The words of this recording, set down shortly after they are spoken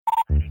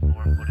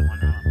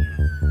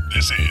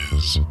This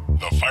is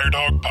the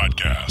FireDawg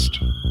Podcast.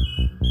 The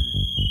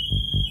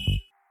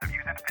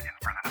views and opinions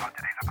presented on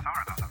today's episode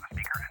are those of the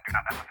speaker and do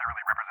not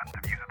necessarily represent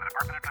the views of the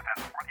Department of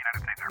Defense or the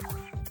United States Air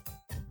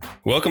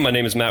Force. Welcome, my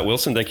name is Matt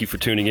Wilson. Thank you for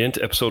tuning in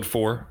to episode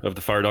 4 of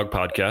the FireDawg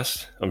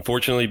Podcast.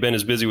 Unfortunately, Ben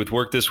is busy with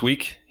work this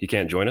week. He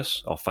can't join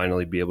us. I'll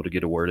finally be able to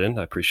get a word in.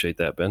 I appreciate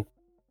that, Ben.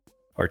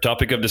 Our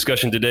topic of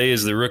discussion today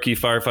is the Rookie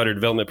Firefighter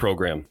Development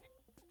Program.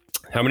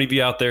 How many of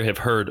you out there have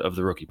heard of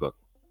the Rookie Book?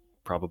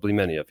 Probably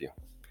many of you.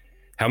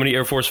 How many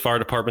Air Force fire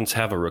departments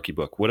have a Rookie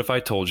Book? What if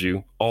I told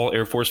you all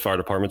Air Force fire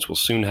departments will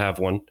soon have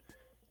one?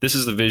 This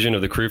is the vision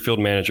of the career field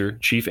manager,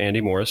 Chief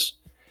Andy Morris.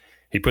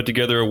 He put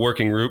together a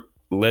working group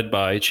led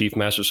by Chief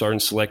Master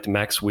Sergeant Select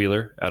Max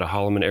Wheeler out of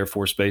Holloman Air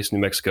Force Base, New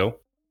Mexico.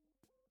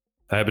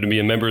 I happen to be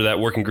a member of that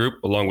working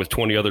group, along with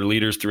 20 other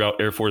leaders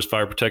throughout Air Force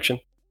fire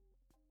protection.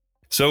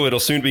 So it'll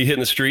soon be hitting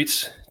the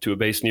streets to a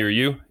base near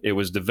you. It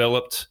was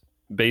developed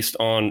based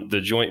on the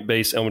Joint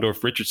Base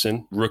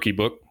Elmendorf-Richardson Rookie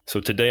Book. So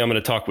today I'm going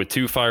to talk with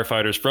 2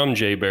 firefighters from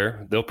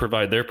JBER. They'll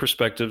provide their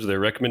perspectives, their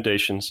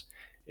recommendations,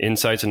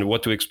 insights into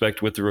what to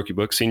expect with the Rookie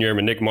Book. Senior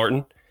Airman Nick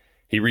Martin,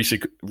 he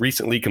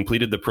recently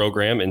completed the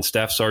program, and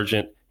Staff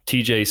Sergeant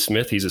TJ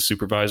Smith, he's a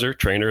supervisor,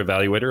 trainer,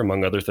 evaluator,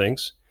 among other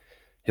things.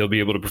 He'll be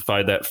able to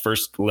provide that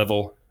first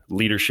level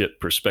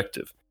leadership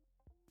perspective.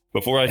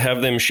 Before I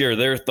have them share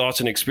their thoughts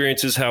and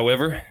experiences,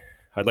 however,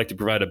 I'd like to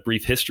provide a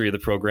brief history of the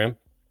program.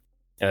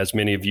 As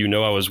many of you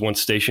know, I was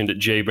once stationed at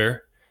JBER,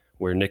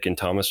 where Nick and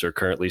Thomas are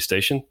currently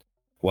stationed.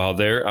 While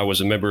there, I was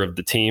a member of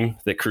the team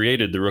that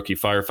created the Rookie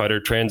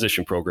Firefighter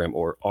Transition Program,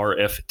 or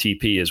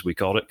RFTP as we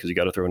called it, because you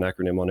got to throw an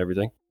acronym on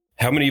everything.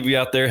 How many of you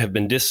out there have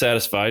been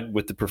dissatisfied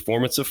with the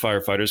performance of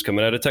firefighters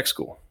coming out of tech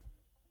school?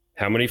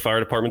 How many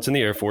fire departments in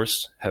the Air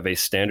Force have a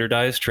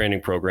standardized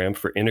training program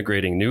for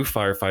integrating new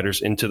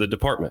firefighters into the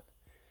department?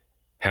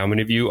 How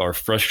many of you are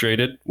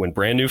frustrated when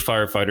brand new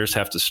firefighters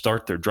have to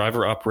start their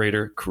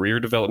driver-operator career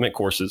development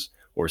courses,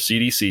 or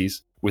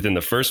CDCs, within the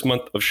first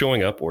month of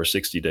showing up, or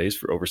 60 days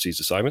for overseas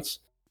assignments?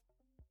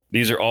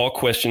 These are all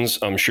questions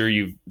I'm sure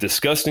you've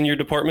discussed in your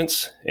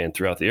departments and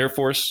throughout the Air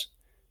Force.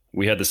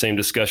 We had the same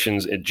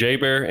discussions at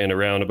JBER, and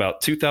around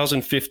about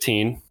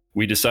 2015,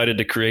 we decided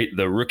to create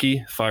the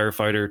Rookie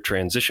Firefighter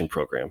Transition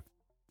Program.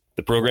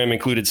 The program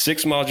included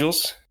 6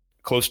 modules,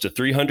 close to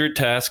 300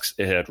 tasks.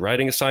 It had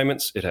writing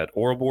assignments. It had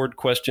oral board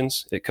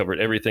questions. It covered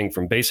everything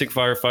from basic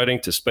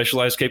firefighting to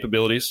specialized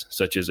capabilities,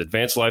 such as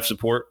advanced life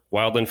support,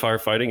 wildland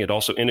firefighting. It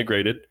also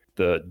integrated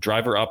the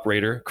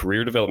driver-operator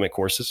career development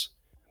courses.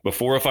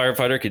 Before a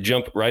firefighter could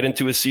jump right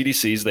into his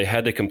CDCs, they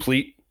had to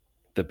complete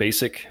the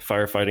basic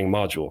firefighting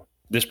module.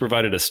 This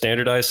provided a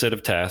standardized set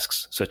of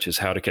tasks, such as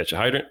how to catch a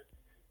hydrant,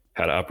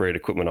 how to operate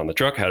equipment on the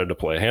truck, how to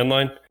deploy a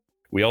handline.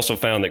 We also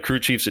found that crew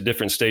chiefs at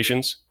different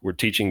stations were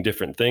teaching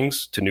different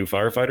things to new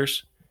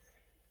firefighters.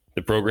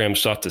 The program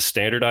sought to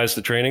standardize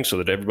the training so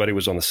that everybody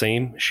was on the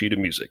same sheet of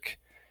music.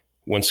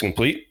 Once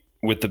complete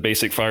with the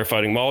basic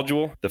firefighting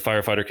module, the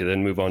firefighter could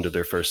then move on to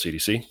their first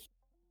CDC.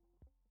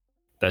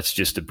 That's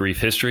just a brief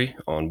history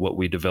on what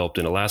we developed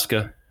in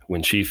Alaska.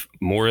 When Chief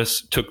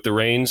Morris took the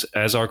reins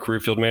as our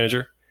career field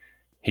manager,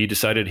 he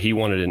decided he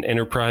wanted an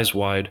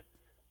enterprise-wide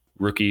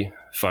Rookie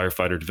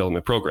Firefighter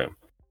Development Program,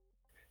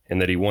 and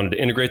that he wanted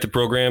to integrate the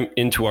program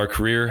into our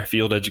Career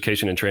Field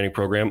Education and Training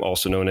Program,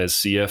 also known as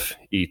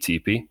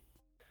CFETP.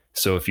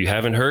 So if you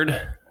haven't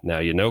heard, now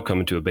you know,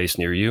 coming to a base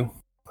near you,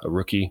 a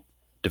Rookie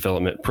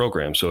Development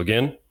Program. So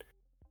again,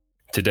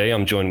 today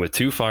I'm joined with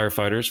 2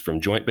 firefighters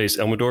from Joint Base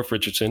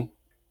Elmendorf-Richardson.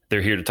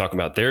 They're here to talk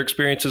about their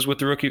experiences with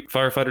the Rookie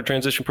Firefighter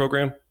Transition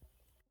Program.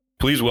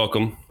 Please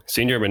welcome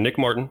Senior Airman Nick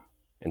Martin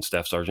and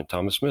Staff Sergeant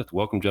Thomas Smith.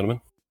 Welcome,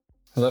 gentlemen.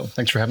 Hello.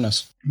 Thanks for having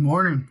us. Good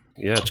morning.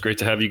 Yeah, it's great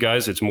to have you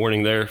guys. It's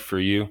morning there for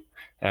you,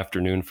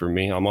 afternoon for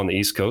me. I'm on the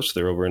East Coast.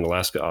 They're over in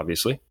Alaska,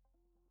 obviously.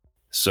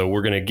 So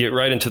we're going to get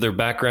right into their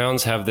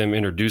backgrounds, have them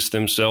introduce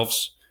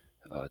themselves,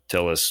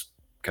 tell us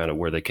kind of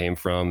where they came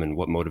from and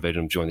what motivated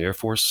them to join the Air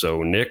Force.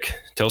 So Nick,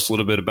 tell us a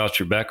little bit about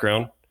your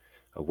background,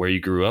 where you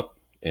grew up,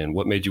 and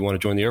what made you want to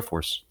join the Air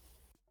Force.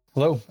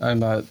 Hello.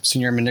 I'm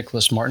Senior Airman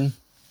Nicholas Martin.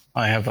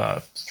 I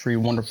have 3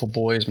 wonderful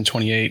boys. I'm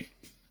 28.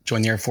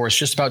 Joined the Air Force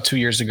just about 2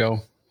 years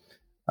ago.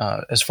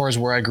 As far as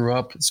where I grew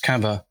up, it's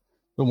kind of a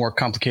little more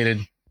complicated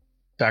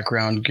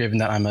background, given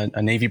that I'm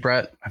a Navy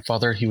brat. My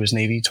father, he was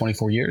Navy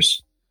 24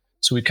 years.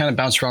 So we kind of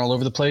bounced around all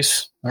over the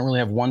place. I don't really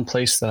have one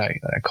place that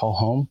I call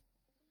home,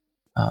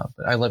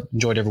 but I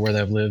enjoyed everywhere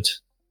that I've lived.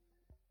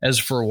 As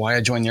for why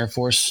I joined the Air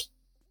Force,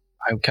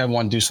 I kind of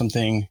want to do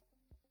something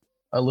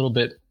a little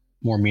bit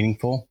more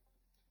meaningful.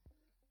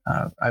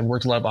 I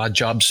worked a lot of odd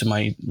jobs in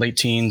my late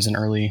teens and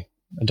early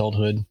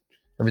adulthood,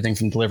 everything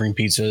from delivering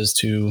pizzas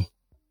to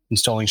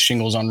installing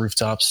shingles on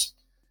rooftops.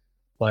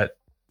 But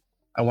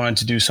I wanted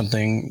to do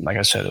something, like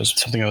I said, it was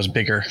something that was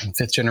bigger.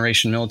 5th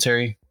generation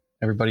military.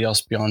 Everybody else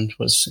beyond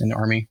was in the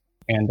Army.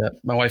 And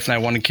my wife and I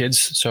wanted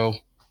kids, so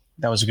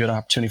that was a good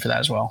opportunity for that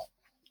as well.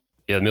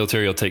 Yeah, the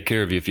military will take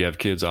care of you if you have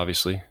kids,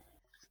 obviously.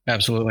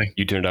 Absolutely.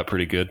 You turned out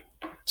pretty good.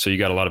 So you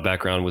got a lot of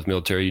background with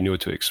military. You knew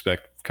what to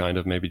expect, kind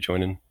of, maybe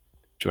joining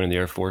the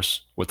Air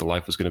Force, what the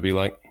life was going to be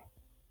like.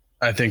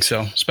 I think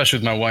so, especially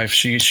with my wife.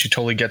 She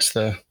totally gets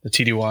the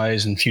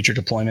TDYs and future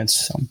deployments.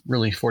 So I'm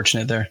really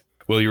fortunate there.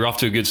 Well, you're off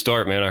to a good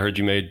start, man. I heard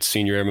you made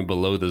senior airman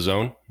below the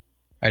zone.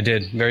 I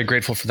did. Very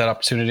grateful for that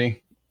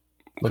opportunity.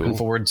 Looking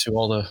forward to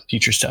all the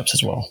future steps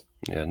as well.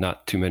 Yeah,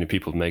 not too many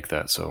people make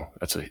that, so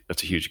that's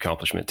a huge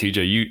accomplishment.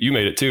 TJ, you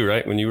made it too,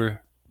 right? When you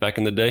were back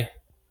in the day?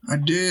 I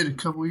did a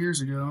couple of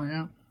years ago,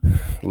 yeah.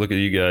 Look at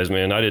you guys,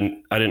 man. I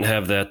didn't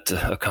have that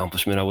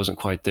accomplishment. I wasn't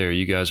quite there.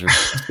 You guys are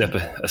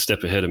a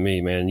step ahead of me,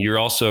 man. You're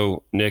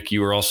also, Nick,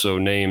 you were also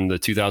named the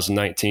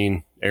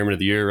 2019 Airman of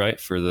the Year, right?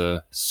 For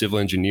the civil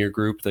engineer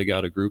group. They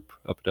got a group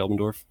up at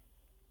Elbendorf.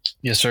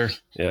 Yes, sir.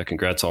 Yeah,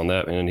 congrats on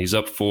that, man. He's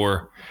up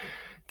for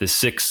the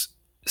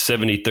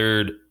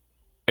 673rd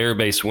Air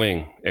Base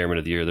Wing Airman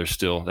of the Year.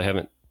 They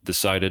haven't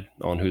decided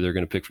on who they're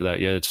going to pick for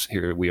that yet. It's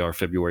here we are,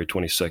 February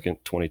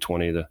 22nd,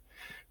 2020. The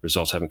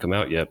results haven't come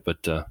out yet,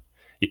 but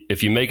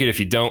if you make it, if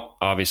you don't,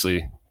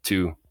 obviously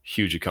two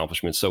huge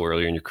accomplishments so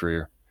early in your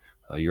career.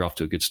 You're off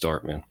to a good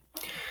start, man.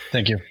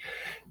 Thank you.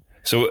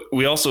 So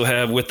we also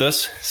have with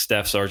us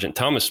Staff Sergeant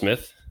Thomas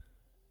Smith.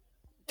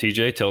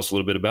 TJ, tell us a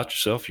little bit about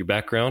yourself, your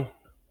background,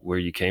 where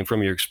you came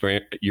from,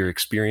 your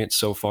experience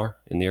so far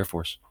in the Air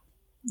Force.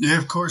 Yeah,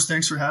 of course.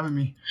 Thanks for having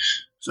me.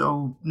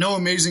 So no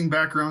amazing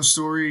background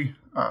story.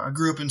 I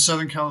grew up in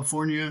Southern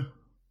California.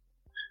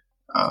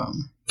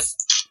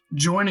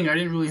 Joining, I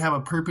didn't really have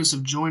a purpose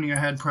of joining. I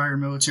had prior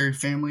military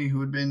family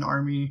who had been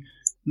Army,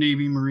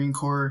 Navy, Marine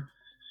Corps,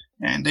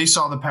 and they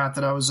saw the path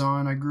that I was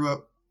on. I grew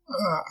up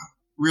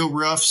real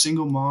rough,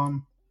 single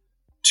mom,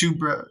 two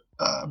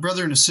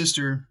brother and a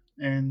sister,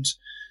 and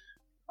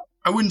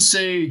I wouldn't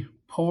say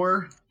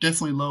poor,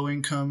 definitely low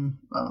income.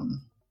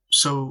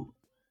 So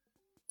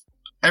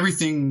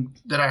everything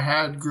that I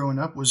had growing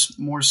up was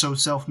more so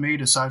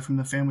self-made, aside from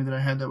the family that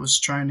I had that was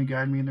trying to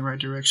guide me in the right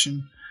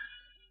direction.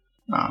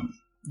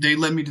 They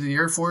led me to the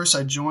Air Force.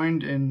 I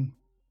joined, and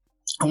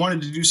I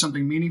wanted to do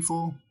something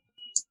meaningful.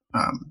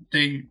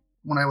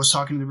 When I was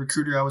talking to the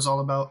recruiter, I was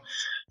all about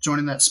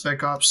joining that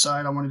spec ops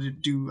side. I wanted to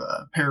do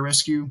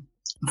pararescue.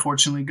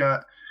 Unfortunately,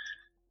 got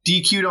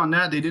DQ'd on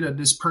that. They did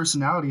this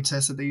personality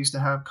test that they used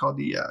to have called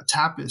the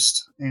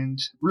TAPist, and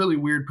really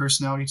weird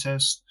personality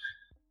test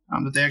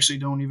that they actually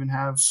don't even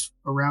have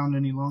around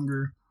any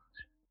longer.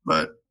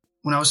 But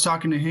when I was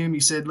talking to him, he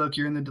said, look,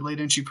 you're in the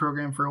delayed entry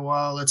program for a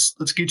while. Let's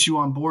get you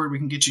on board. We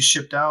can get you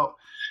shipped out.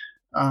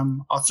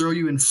 I'll throw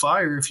you in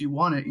fire if you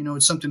want it. You know,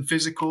 it's something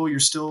physical. You're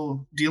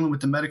still dealing with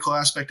the medical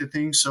aspect of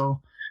things.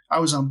 So I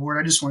was on board.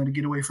 I just wanted to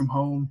get away from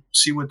home,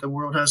 see what the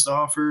world has to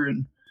offer,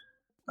 and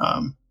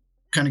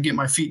kind of get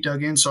my feet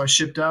dug in. So I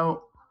shipped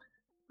out.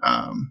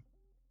 I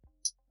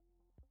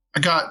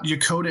got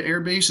Yokota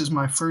Air Base as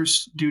my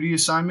first duty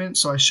assignment.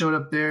 So I showed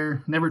up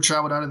there, never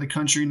traveled out of the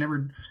country,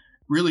 never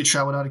really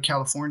traveled out of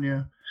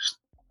California.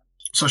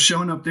 So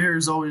showing up there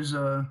is always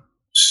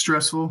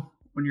stressful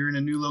when you're in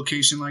a new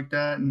location like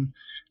that, and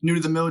new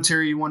to the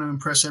military, you want to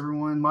impress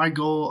everyone. My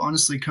goal,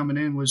 honestly, coming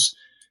in was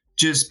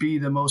just be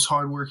the most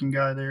hardworking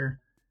guy there,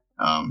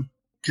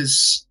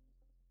 because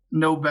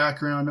no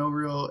background, no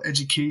real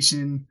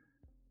education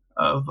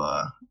of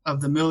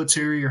the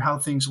military or how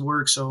things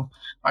work. So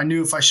I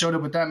knew if I showed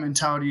up with that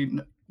mentality,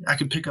 I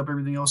could pick up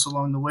everything else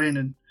along the way.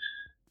 And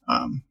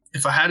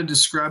if I had to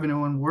describe it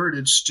in one word,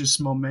 it's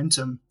just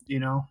momentum. You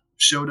know,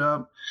 showed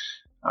up.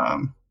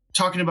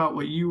 Talking about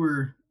what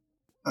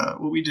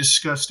we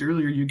discussed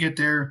earlier, you get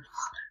there,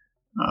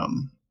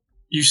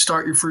 you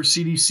start your first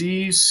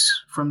CDCs.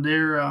 From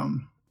there,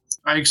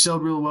 I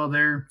excelled real well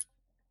there.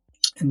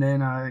 And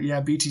then,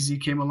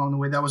 BTZ came along the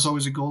way. That was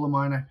always a goal of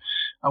mine.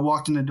 I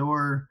walked in the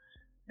door,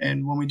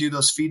 and when we do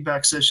those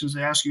feedback sessions,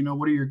 they ask you,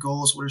 what are your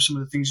goals? What are some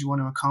of the things you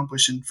want to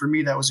accomplish? And for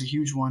me, that was a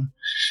huge one.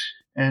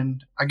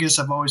 And I guess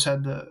I've always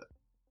had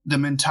the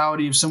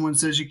mentality, if someone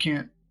says you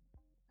can't,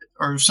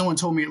 or if someone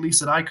told me at least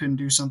that I couldn't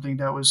do something,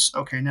 that was,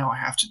 okay, now I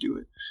have to do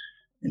it.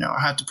 I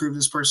have to prove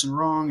this person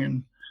wrong.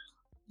 And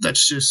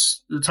that's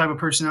just the type of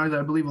personality that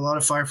I believe a lot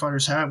of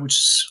firefighters have,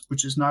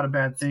 which is not a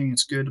bad thing.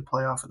 It's good to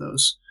play off of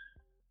those.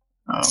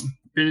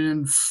 Been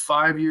in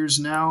 5 years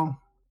now.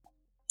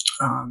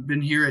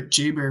 Been here at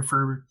JBEAR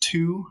for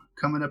 2,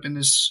 coming up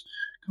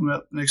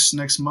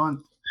next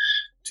month,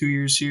 2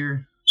 years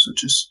here. So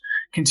just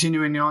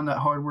continuing on that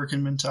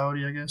hardworking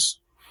mentality, I guess.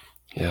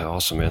 Yeah,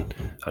 awesome, man.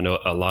 I know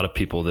a lot of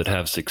people that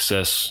have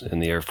success in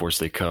the Air Force.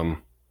 They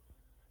come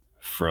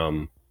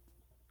from,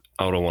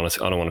 I don't want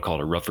to call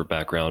it a rougher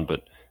background,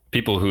 but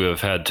people who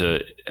have had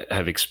to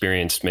have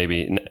experienced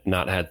maybe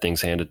not had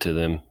things handed to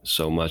them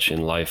so much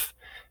in life.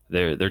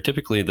 They're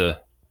typically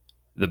the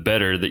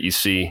better that you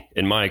see,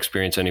 in my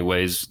experience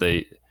anyways.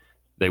 They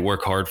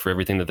work hard for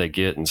everything that they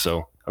get. And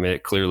so, I mean,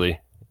 it clearly,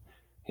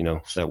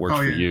 that works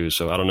for you.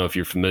 So I don't know if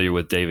you're familiar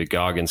with David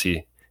Goggins.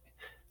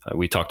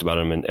 We talked about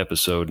him in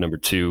episode number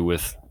 2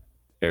 with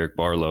Eric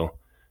Barlow.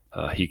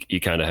 He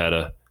kind of had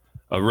a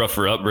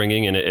rougher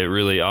upbringing, and it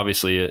really,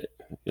 obviously,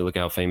 you look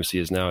how famous he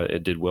is now.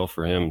 It did well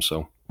for him.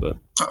 So, but.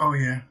 Oh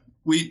yeah.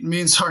 Me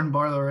and Sergeant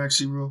Barlow are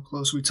actually real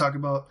close. We talk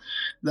about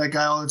that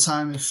guy all the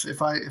time.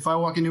 If I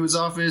walk into his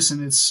office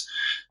and it's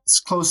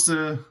close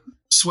to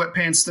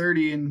sweatpants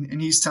 30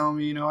 and he's telling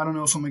me, I don't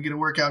know if I'm gonna get a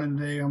workout in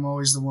today. I'm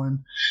always the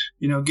one,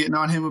 getting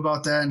on him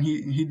about that. And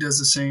he does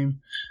the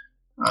same.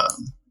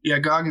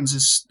 Goggins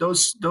is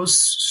those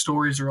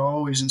stories are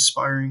always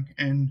inspiring.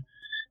 And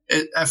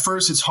at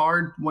first it's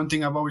hard. One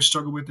thing I've always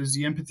struggled with is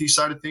the empathy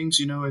side of things.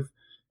 If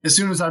as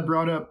soon as I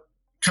brought up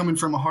coming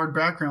from a hard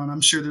background,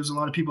 I'm sure there's a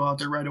lot of people out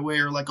there right away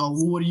are like, oh,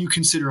 well, what do you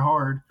consider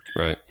hard?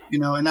 Right.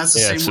 And that's the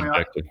same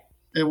way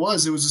it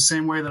was the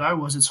same way that I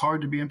was. It's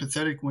hard to be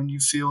empathetic when you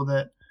feel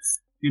that,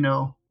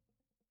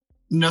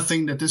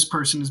 nothing that this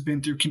person has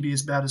been through can be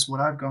as bad as what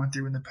I've gone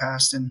through in the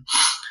past. And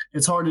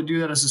it's hard to do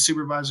that as a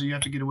supervisor. You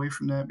have to get away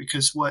from that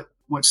because what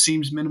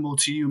seems minimal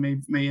to you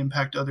may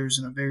impact others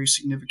in a very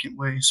significant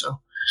way. So,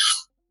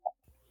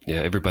 yeah,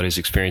 everybody's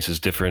experience is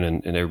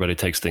different and everybody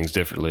takes things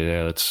differently.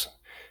 Yeah, it's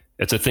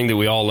a thing that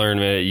we all learn,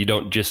 man. You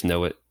don't just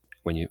know it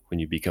when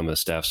you become a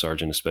staff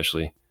sergeant,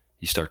 especially.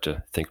 You start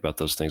to think about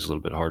those things a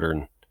little bit harder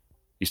and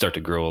you start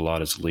to grow a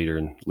lot as a leader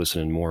and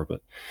listening more.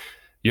 But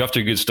you're off to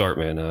a good start,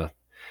 man.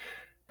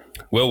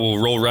 We'll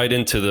roll right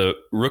into the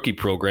rookie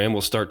program.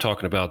 We'll start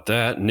talking about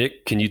that.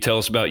 Nick, can you tell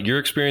us about your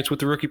experience with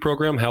the rookie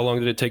program? How long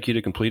did it take you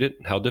to complete it?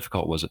 How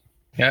difficult was it?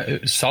 Yeah,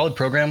 it was a solid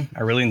program.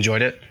 I really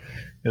enjoyed it.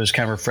 It was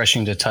kind of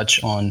refreshing to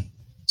touch on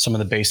some of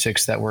the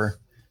basics that were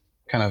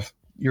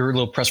you were a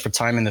little pressed for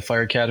time in the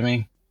fire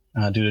academy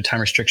due to time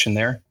restriction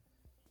there.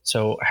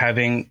 So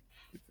having,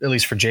 at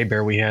least for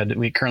JBEAR,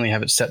 we currently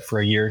have it set for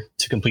a year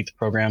to complete the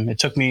program. It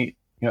took me,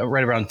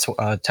 right around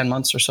 10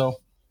 months or so.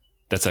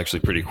 That's actually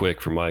pretty quick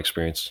from my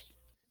experience.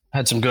 I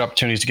had some good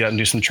opportunities to get out and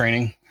do some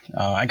training.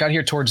 I got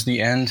here towards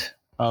the end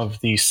of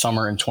the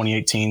summer in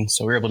 2018,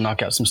 so we were able to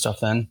knock out some stuff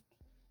then.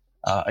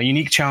 A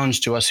unique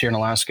challenge to us here in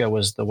Alaska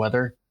was the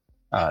weather.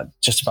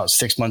 Just about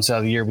 6 months out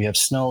of the year, we have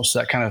snow, so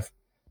that kind of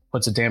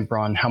puts a damper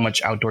on how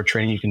much outdoor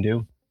training you can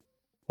do.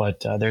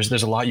 But there's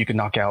a lot you can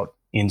knock out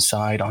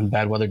inside on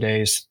bad weather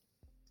days.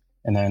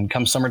 And then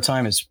come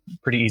summertime, it's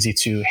pretty easy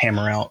to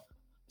hammer out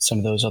some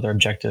of those other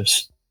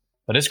objectives.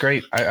 But it's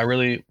great. I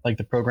really like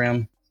the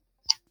program.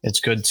 It's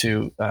good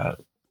to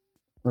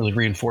really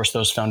reinforce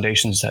those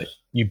foundations that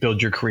you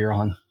build your career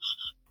on.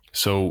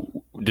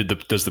 So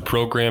does the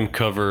program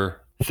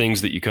cover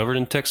things that you covered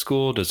in tech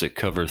school? Does it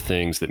cover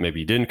things that maybe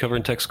you didn't cover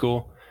in tech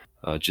school?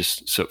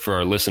 Just so for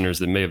our listeners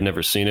that may have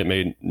never seen it,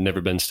 may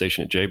never been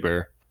stationed at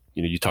JBEAR,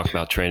 you talk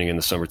about training in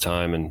the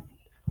summertime and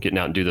getting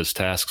out and do those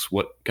tasks.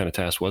 What kind of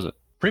task was it?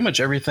 Pretty much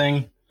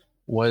everything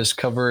was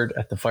covered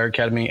at the fire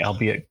academy,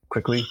 albeit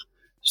quickly.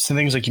 Some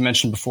things like you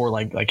mentioned before,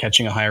 like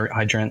catching a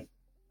hydrant,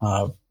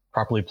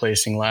 properly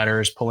placing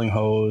ladders, pulling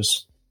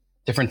hose,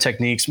 different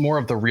techniques, more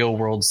of the real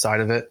world side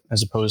of it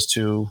as opposed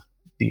to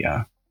the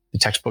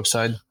textbook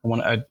side. I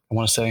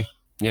want to say.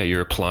 Yeah,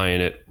 you're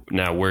applying it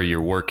now where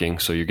you're working,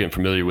 so you're getting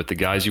familiar with the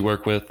guys you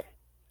work with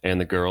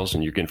and the girls,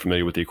 and you're getting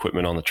familiar with the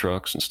equipment on the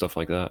trucks and stuff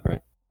like that,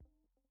 right?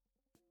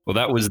 Well,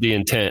 that was the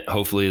intent.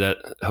 Hopefully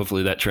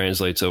that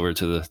translates over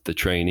to the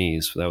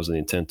trainees. That was the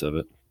intent of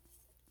it.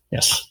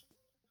 Yes.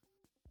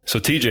 So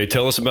TJ,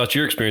 tell us about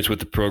your experience with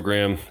the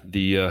program,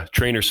 the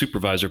trainer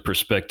supervisor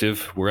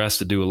perspective. We're asked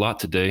to do a lot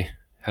today.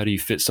 How do you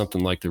fit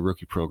something like the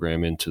rookie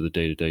program into the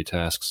day-to-day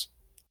tasks?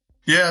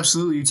 Yeah,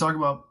 absolutely. You talk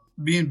about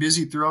being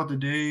busy throughout the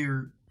day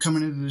or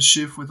coming into the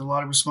shift with a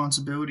lot of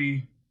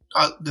responsibility.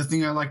 The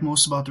thing I like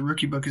most about the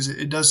rookie book is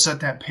it does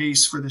set that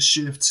pace for the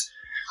shift.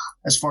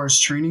 As far as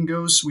training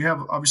goes, we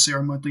have obviously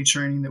our monthly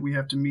training that we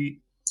have to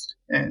meet.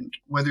 And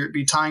whether it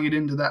be tying it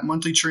into that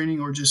monthly training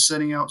or just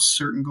setting out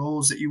certain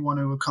goals that you want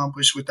to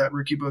accomplish with that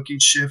rookie book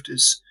each shift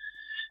is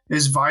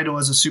vital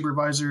as a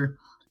supervisor.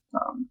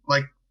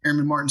 Like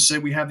Airman Martin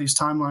said, we have these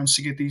timelines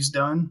to get these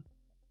done.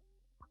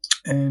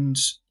 And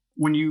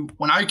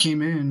when I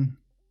came in,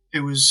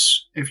 it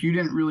was, if you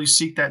didn't really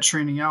seek that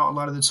training out, a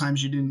lot of the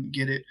times you didn't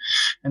get it.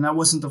 And that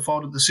wasn't the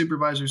fault of the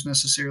supervisors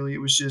necessarily.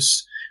 It was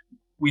just,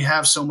 we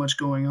have so much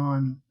going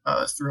on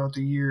throughout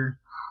the year,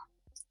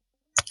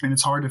 and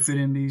it's hard to fit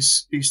in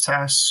these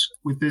tasks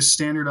with this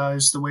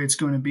standardized the way it's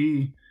going to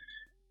be.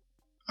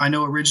 I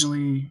know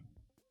originally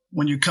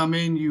when you come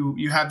in,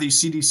 you have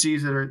these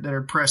CDCs that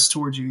are pressed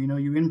towards you.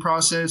 You in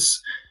process,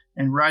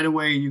 and right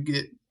away you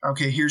get,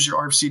 okay, here's your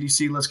ARF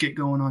CDC. Let's get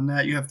going on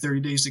that. You have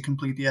 30 days to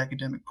complete the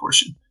academic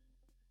portion.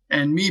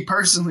 And me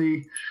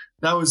personally,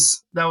 that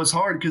was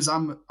hard because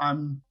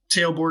I'm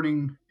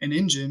tailboarding an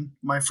engine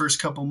my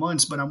first couple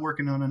months, but I'm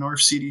working on an ARF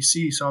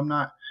CDC, so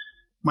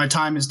my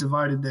time is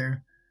divided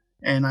there.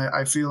 And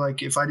I feel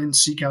like if I didn't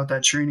seek out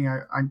that training,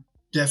 I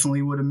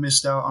definitely would have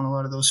missed out on a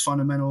lot of those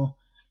fundamental,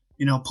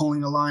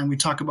 pulling a line. We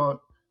talk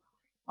about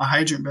a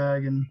hydrant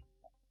bag and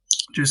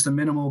just the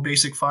minimal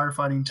basic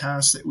firefighting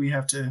tasks that we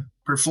have to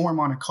perform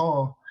on a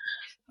call.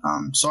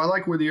 So I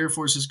like where the Air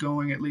Force is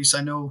going. At least I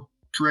know,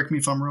 correct me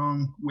if I'm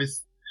wrong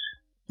with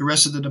the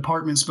rest of the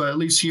departments, but at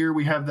least here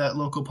we have that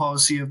local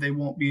policy of they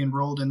won't be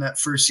enrolled in that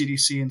first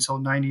CDC until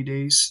 90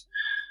 days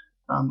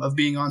of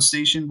being on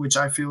station, which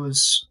I feel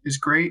is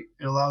great.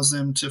 It allows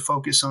them to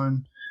focus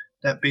on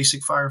that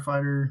basic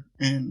firefighter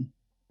and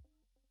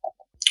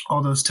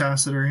all those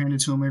tasks that are handed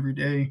to them every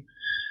day.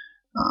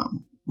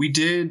 We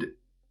did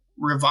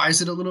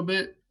revise it a little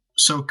bit.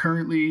 So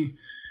currently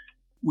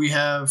we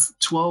have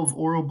 12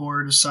 oral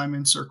board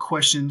assignments or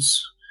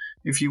questions,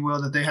 if you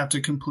will, that they have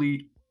to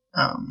complete,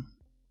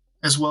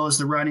 as well as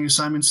the writing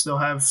assignments.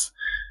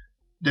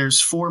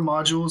 There's 4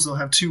 modules. They'll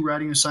have 2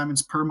 writing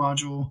assignments per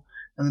module,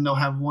 and then they'll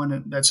have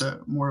one that's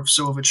a more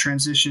of a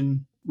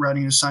transition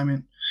writing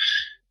assignment.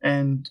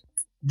 And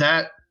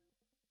that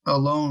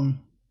alone,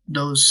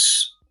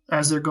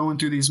 as they're going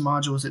through these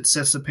modules, it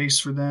sets the pace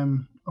for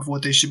them of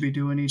what they should be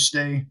doing each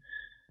day.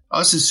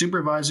 Us as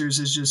supervisors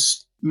is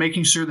just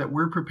making sure that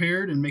we're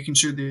prepared and making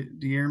sure the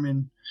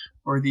airmen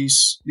or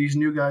these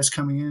new guys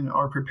coming in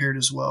are prepared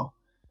as well.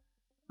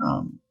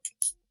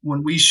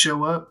 When we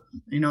show up,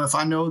 if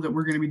I know that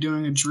we're going to be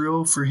doing a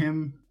drill for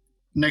him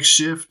next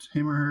shift,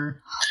 him or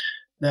her,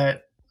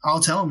 that I'll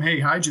tell him, hey,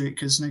 hydrate,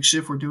 because next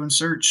shift we're doing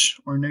search,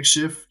 or next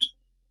shift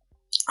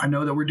I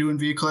know that we're doing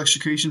vehicle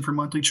extrication for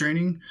monthly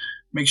training.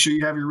 Make sure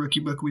you have your rookie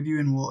book with you,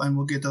 and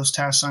we'll get those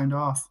tasks signed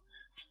off.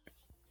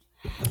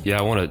 Yeah,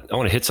 I want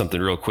to hit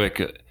something real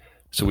quick.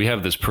 So we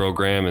have this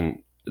program,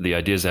 and the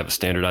idea is to have a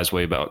standardized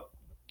way about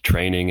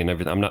training and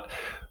everything.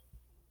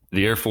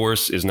 The Air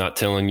Force is not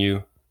telling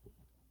you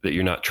that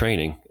you're not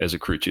training as a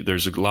crew chief.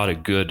 There's a lot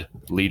of good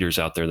leaders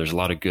out there. There's a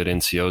lot of good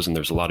NCOs, and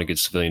there's a lot of good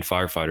civilian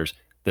firefighters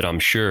that I'm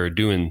sure are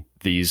doing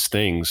these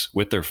things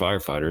with their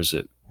firefighters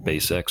at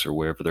Base X or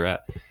wherever they're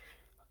at.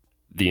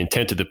 The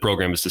intent of the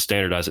program is to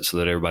standardize it so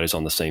that everybody's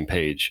on the same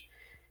page.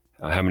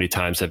 How many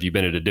times have you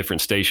been at a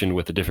different station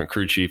with a different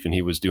crew chief and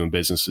he was doing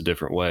business a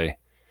different way?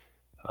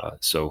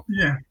 So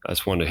yeah, I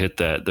just wanted to hit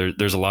that.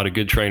 There's a lot of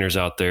good trainers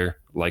out there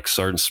like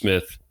Sergeant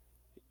Smith,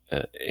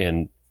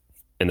 and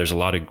there's a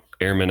lot of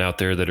airmen out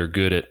there that are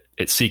good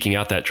at seeking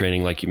out that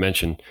training, like you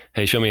mentioned.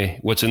 Hey, show me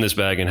what's in this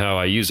bag and how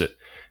I use it.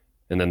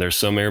 And then there's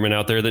some airmen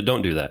out there that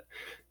don't do that.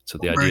 So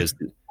the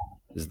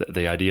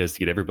idea is to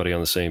get everybody on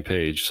the same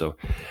page. So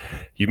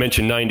you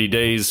mentioned 90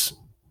 days,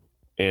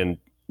 and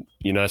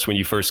that's when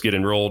you first get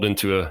enrolled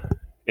into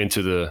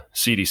the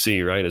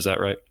CDC, right? Is that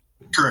right?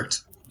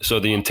 Correct. So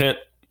the intent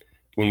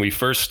when we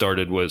first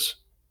started was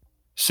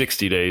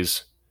 60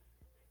 days,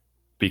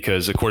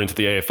 because according to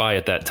the AFI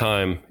at that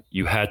time,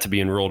 you had to be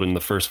enrolled in the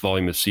first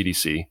volume of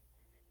CDC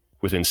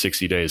within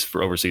 60 days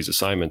for overseas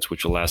assignments,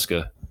 which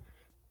Alaska,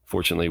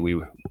 fortunately, we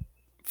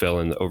fell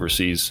in the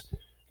overseas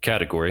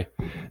category.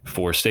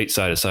 For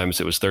stateside assignments,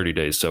 it was 30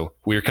 days. So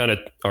we were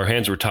our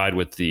hands were tied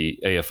with the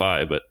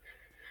AFI, but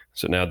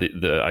so now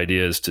the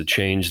idea is to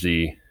change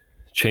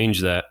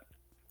that,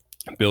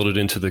 build it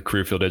into the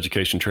career field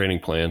education training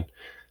plan,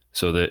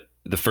 so that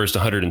the first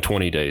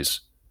 120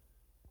 days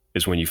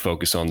is when you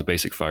focus on the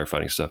basic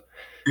firefighting stuff.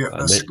 Yeah,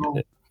 that's the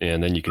goal.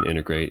 And then you can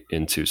integrate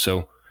into.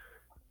 So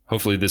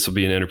hopefully this will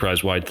be an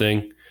enterprise-wide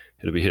thing.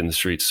 It'll be hitting the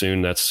streets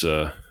soon. That's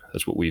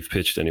what we've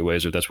pitched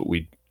anyways, or that's what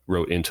we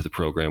wrote into the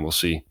program. We'll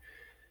see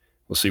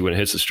when it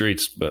hits the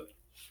streets. But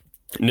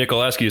Nick,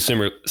 I'll ask you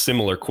a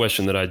similar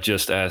question that I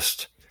just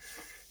asked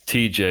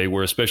TJ.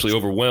 We're especially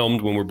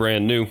overwhelmed when we're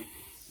brand new.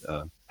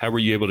 How were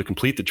you able to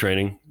complete the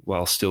training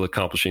while still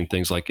accomplishing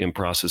things like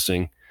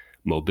in-processing,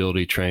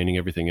 mobility training,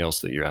 everything else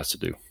that you're asked to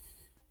do?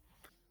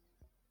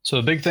 So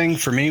the big thing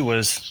for me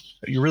was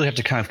you really have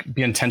to kind of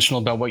be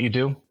intentional about what you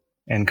do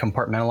and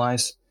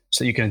compartmentalize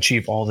so you can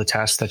achieve all the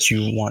tasks that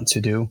you want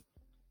to do.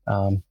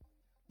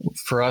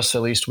 For us,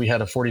 at least, we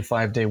had a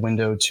 45-day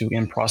window to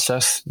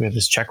in-process. We have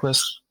this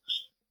checklist,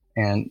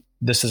 and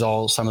this is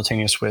all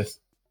simultaneous with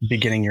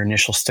beginning your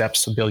initial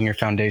steps of building your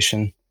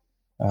foundation,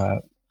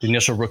 the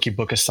initial rookie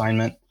book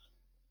assignment.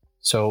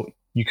 So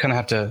you kind of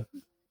have to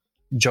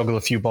juggle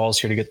a few balls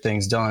here to get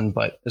things done.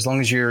 But as long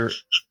as you're,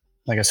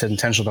 like I said,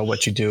 intentional about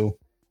what you do,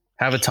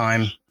 have a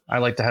time. I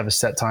like to have a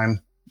set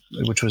time,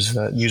 which was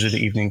usually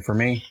the evening for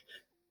me,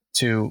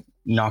 to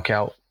knock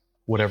out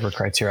whatever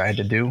criteria I had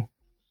to do.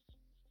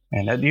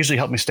 And that usually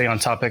helped me stay on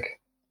topic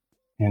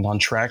and on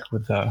track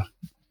with the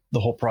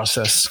whole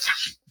process.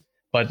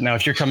 But now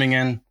if you're coming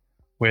in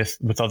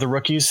with other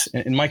rookies,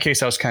 in my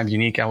case, I was kind of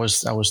unique. I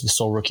was the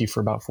sole rookie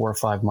for about 4 or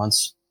 5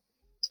 months.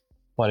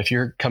 But if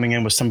you're coming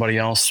in with somebody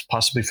else,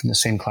 possibly from the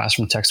same class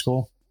from tech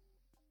school,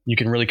 you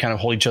can really kind of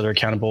hold each other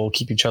accountable,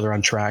 keep each other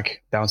on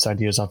track, bounce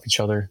ideas off each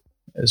other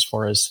as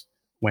far as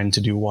when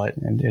to do what.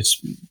 And it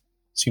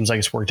seems like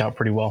it's worked out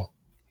pretty well.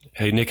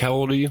 Hey, Nick, how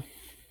old are you?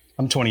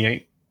 I'm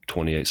 28.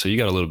 28. So you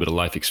got a little bit of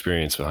life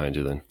experience behind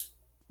you then.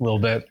 A little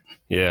bit.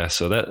 Yeah.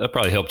 So that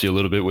probably helped you a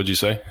little bit, would you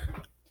say?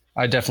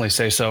 I definitely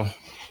say so.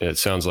 It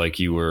sounds like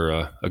you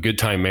were a good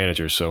time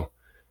manager. So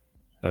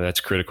that's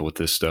critical with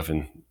this stuff.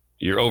 And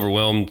you're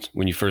overwhelmed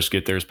when you first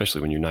get there,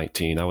 especially when you're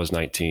 19. I was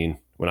 19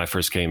 when I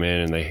first came in,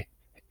 and they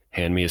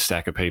hand me a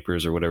stack of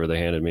papers or whatever they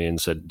handed me and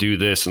said, do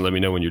this and let me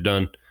know when you're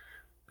done.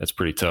 That's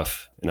pretty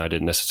tough. And I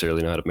didn't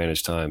necessarily know how to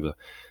manage time. But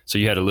so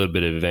you had a little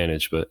bit of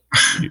advantage, but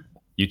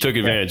you took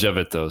advantage of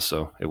it though.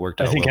 So it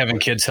worked out. I think having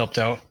kids helped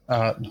out,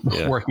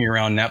 working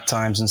around nap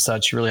times and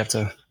such. You really have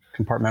to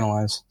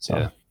compartmentalize. So.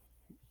 Yeah.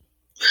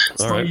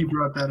 It's funny you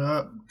brought that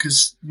up,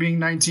 because being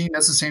 19,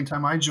 that's the same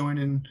time I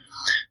joined,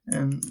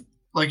 and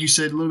like you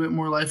said, a little bit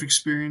more life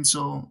experience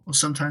will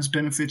sometimes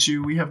benefit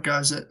you. We have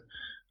guys that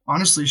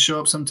honestly show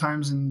up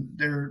sometimes and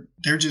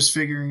they're just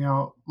figuring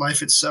out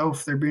life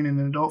itself. They're being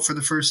an adult for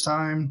the first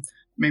time,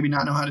 maybe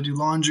not know how to do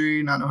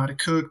laundry, not know how to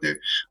cook.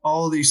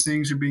 All these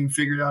things are being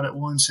figured out at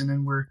once, and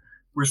then we're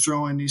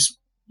throwing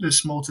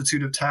this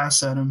multitude of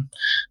tasks at them.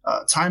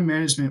 Time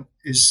management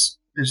is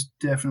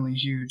definitely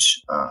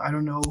huge. I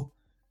don't know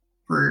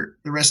for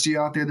the rest of you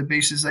out there, the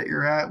bases that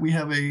you're at, we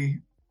have a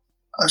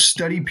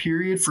study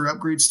period for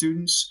upgrade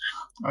students.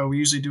 We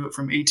usually do it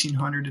from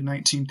 1800 to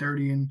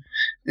 1930. And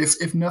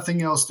if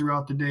nothing else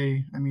throughout the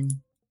day, I mean,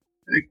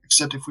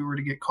 except if we were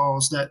to get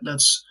calls,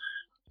 that's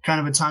kind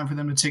of a time for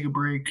them to take a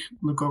break,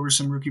 look over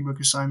some rookie book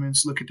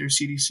assignments, look at their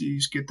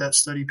CDCs, get that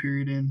study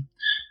period in.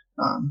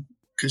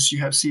 Because you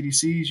have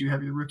CDCs, you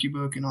have your rookie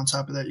book, and on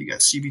top of that, you got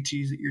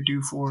CBTs that you're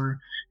due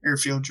for,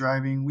 airfield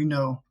driving. We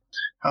know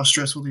how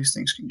stressful these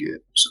things can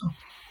get.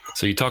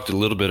 So you talked a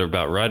little bit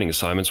about writing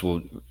assignments.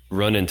 We'll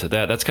run into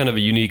that. That's kind of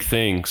a unique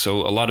thing.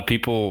 So a lot of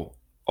people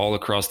all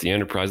across the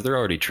enterprise, they're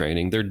already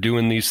training. They're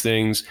doing these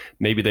things.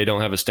 Maybe they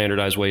don't have a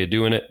standardized way of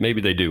doing it.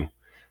 Maybe they do.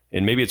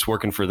 And maybe it's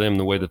working for them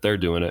the way that they're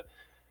doing it.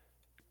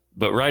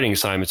 But writing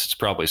assignments, it's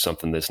probably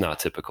something that's not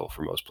typical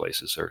for most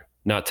places, or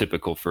not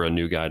typical for a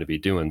new guy to be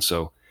doing.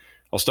 So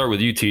I'll start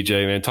with you,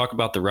 TJ, man. Talk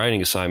about the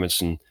writing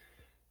assignments. And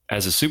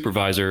as a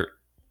supervisor,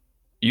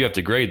 you have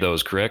to grade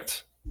those,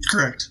 correct?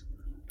 Correct.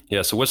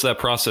 Yeah. So what's that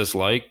process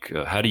like?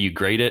 How do you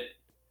grade it?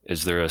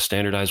 Is there a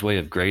standardized way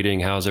of grading?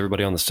 How is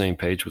everybody on the same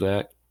page with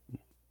that?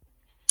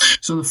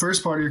 So the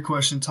first part of your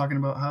question, talking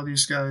about how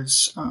these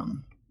guys,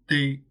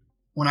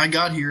 when I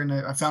got here and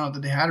I found out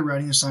that they had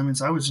writing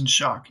assignments, I was in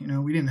shock.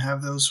 We didn't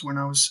have those when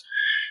I was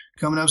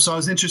coming up. So I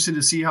was interested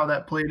to see how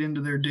that played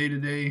into their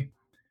day-to-day.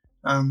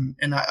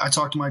 And I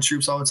talk to my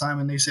troops all the time,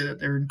 and they say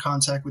that they're in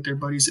contact with their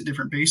buddies at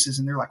different bases,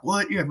 and they're like,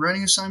 "What? You have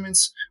writing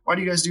assignments? Why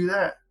do you guys do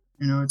that?"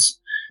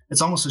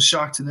 It's almost a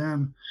shock to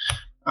them.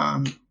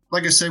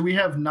 Like I said, we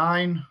have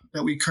 9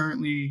 that we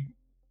currently,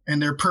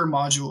 and they're per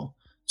module.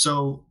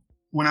 So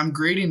when I'm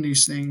grading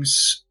these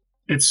things,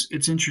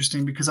 it's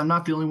interesting because I'm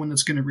not the only one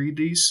that's going to read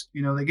these.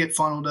 They get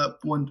funneled up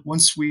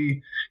once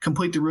we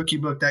complete the rookie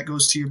book. That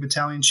goes to your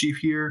battalion chief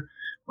here,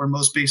 or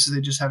most bases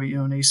they just have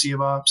an AC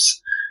of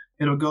ops.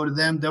 It'll go to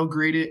them. They'll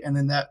grade it, and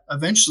then that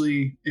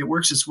eventually it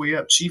works its way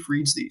up. Chief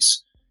reads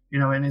these,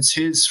 and it's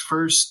his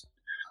first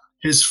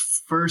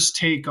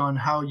take on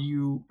how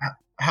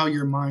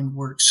your mind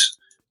works.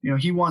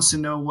 He wants to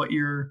know what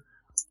your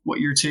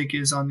take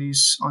is on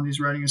these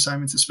writing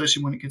assignments,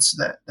 especially when it gets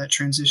to that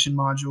transition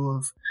module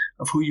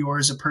of who you are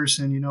as a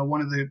person.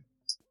 One of the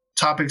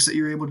topics that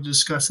you're able to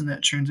discuss in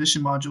that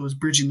transition module is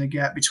bridging the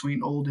gap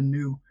between old and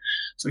new.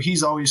 So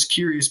he's always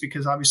curious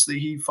because obviously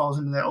he falls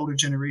into that older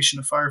generation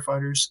of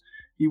firefighters.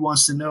 He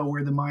wants to know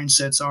where the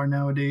mindsets are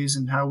nowadays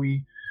and how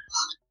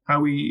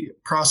we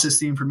process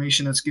the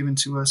information that's given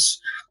to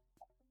us.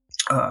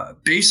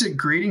 Basic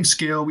grading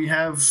scale, we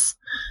have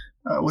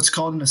what's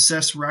called an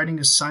assessed writing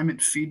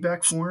assignment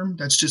feedback form.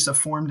 That's just a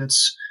form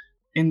that's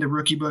in the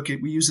rookie book.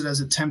 We use it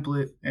as a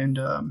template, and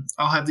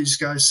I'll have these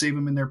guys save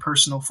them in their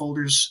personal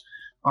folders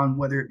on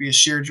whether it be a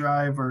shared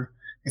drive or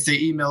if they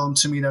email them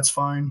to me, that's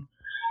fine.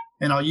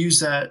 And I'll use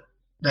that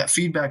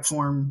feedback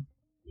form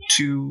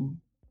to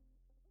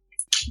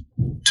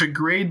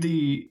grade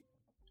the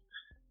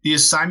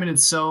assignment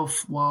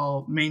itself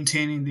while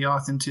maintaining the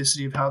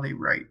authenticity of how they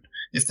write,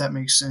 if that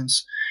makes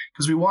sense.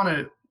 Because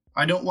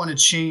I don't want to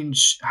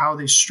change how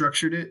they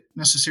structured it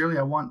necessarily.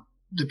 I want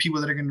the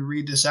people that are going to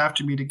read this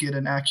after me to get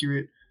an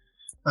accurate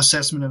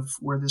assessment of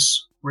where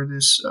this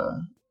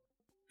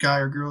guy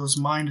or girl's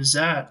mind is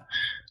at.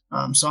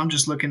 So I'm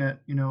just looking at,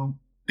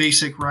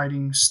 basic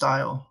writing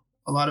style.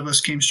 A lot of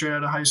us came straight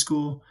out of high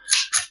school,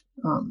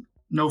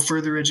 no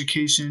further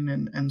education,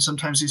 and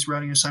sometimes these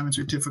writing assignments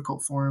are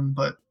difficult for them,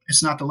 but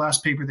it's not the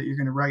last paper that you're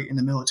going to write in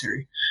the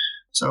military.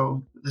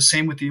 So the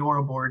same with the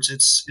oral boards.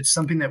 It's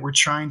something that we're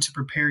trying to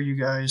prepare you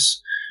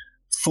guys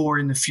for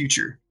in the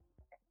future.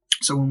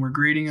 So when we're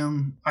grading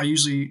them, I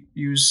usually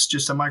use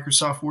just a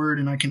Microsoft Word,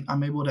 and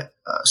I'm able to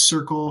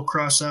circle,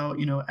 cross out,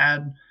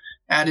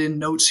 add in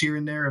notes here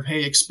and there of,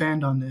 hey,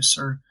 expand on this,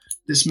 or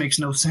this makes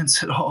no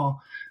sense at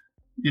all,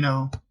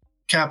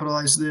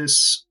 capitalize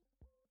this,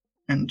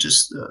 and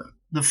just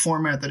the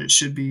format that it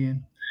should be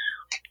in.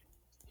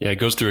 Yeah, it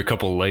goes through a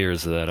couple of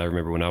layers of that. I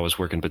remember when I was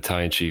working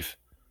battalion chief,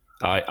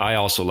 I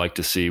also like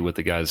to see what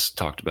the guys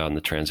talked about in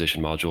the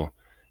transition module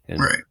and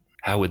right.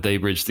 How would they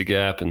bridge the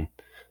gap. And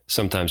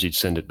sometimes you'd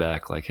send it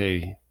back like,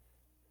 hey,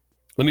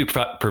 let me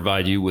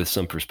provide you with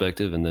some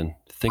perspective and then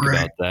think right.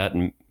 about that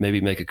and maybe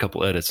make a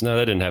couple edits. No,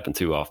 that didn't happen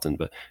too often,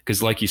 but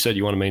because like you said,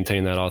 you want to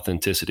maintain that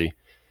authenticity.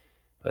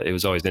 It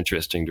was always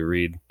interesting to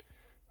read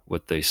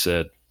what they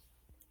said.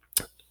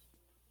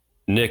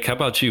 Nick, how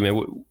about you, man?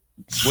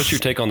 What's your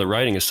take on the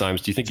writing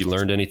assignments? Do you think you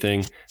learned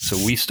anything? So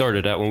when we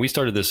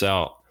started this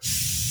out,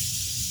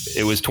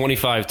 it was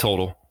 25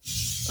 total.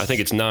 I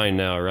think it's 9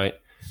 now, right?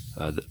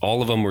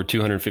 All of them were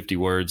 250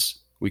 words.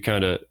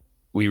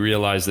 We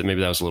realized that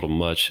maybe that was a little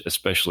much,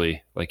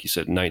 especially like you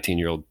said,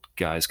 19-year-old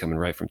guys coming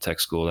right from tech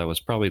school. That was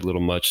probably a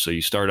little much. So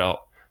you start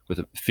out with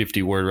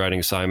 50-word writing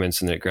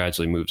assignments and then it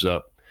gradually moves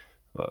up.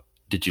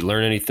 Did you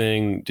learn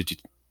anything? Did you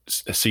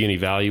see any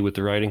value with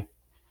the writing?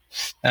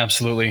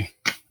 Absolutely.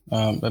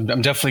 I'm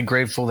definitely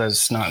grateful that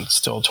it's not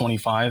still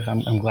 25.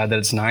 I'm glad that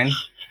it's 9,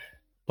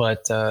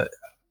 but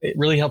it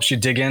really helps you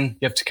dig in.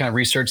 You have to kind of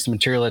research the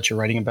material that you're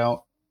writing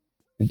about.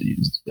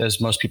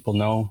 As most people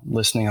know,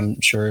 listening, I'm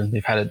sure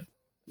they've had a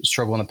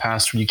struggle in the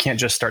past where you can't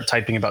just start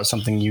typing about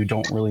something you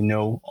don't really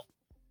know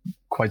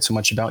quite so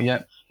much about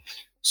yet.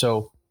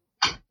 So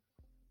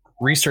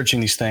researching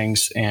these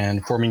things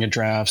and forming your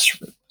drafts,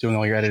 doing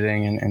all your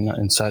editing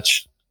and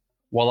such,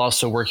 while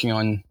also working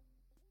on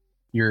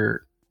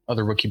your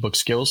other rookie book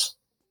skills,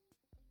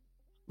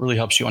 really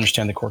helps you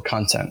understand the core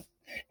content.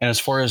 And as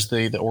far as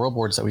the oral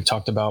boards that we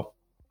talked about,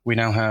 we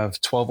now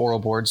have 12 oral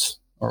boards,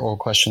 or oral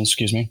questions,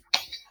 excuse me.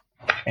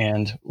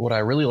 And what I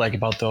really like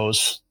about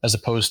those, as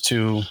opposed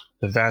to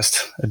the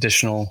vast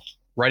additional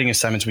writing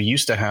assignments we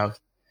used to have,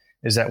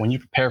 is that when you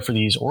prepare for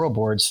these oral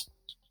boards,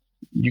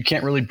 you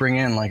can't really bring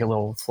in like a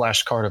little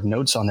flashcard of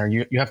notes on there.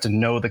 You have to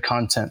know the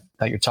content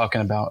that you're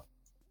talking about.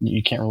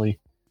 You can't really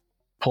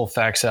pull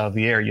facts out of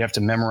the air. You have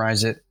to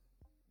memorize it,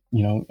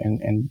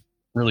 and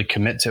really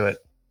commit to it.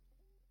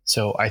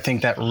 So I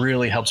think that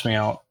really helps me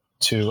out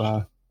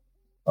to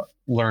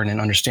learn and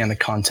understand the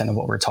content of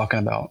what we're talking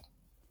about.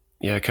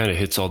 Yeah, it kind of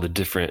hits all the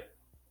different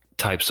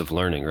types of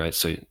learning, right?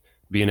 So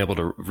being able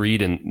to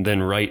read and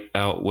then write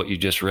out what you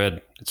just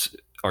read, it's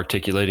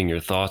articulating your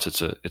thoughts.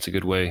 It's a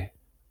good way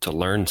to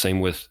learn. Same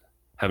with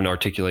having to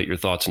articulate your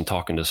thoughts and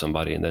talking to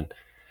somebody. And then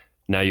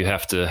now you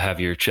have to have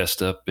your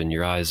chest up and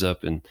your eyes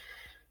up. And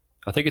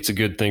I think it's a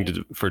good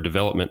thing for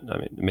development. I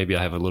mean, maybe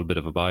I have a little bit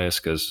of a bias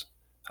because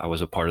I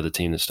was a part of the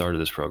team that started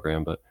this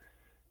program, but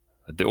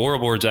the oral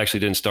boards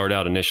actually didn't start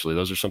out initially.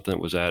 Those are something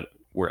that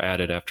were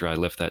added after I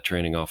left that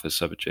training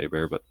office up at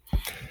J-Bear. But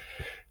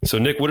so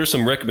Nick, what are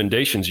some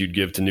recommendations you'd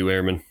give to new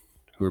airmen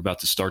who are about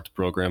to start the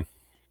program?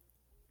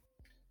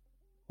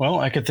 Well,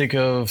 I could think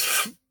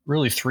of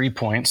really 3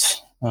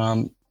 points.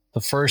 The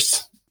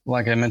first,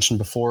 like I mentioned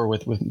before,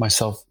 with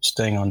myself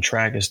staying on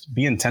track, is to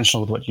be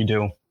intentional with what you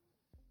do.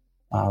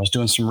 I was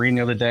doing some reading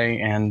the other day,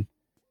 and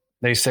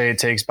they say it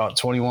takes about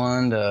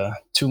 21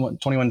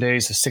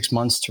 days to 6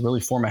 months to really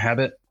form a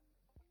habit.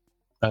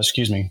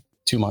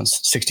 2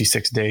 months,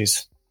 66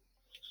 days.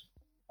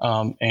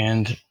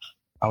 And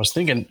I was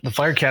thinking the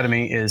Fire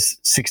Academy is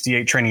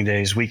 68 training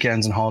days,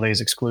 weekends and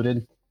holidays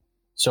excluded.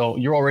 So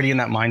you're already in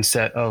that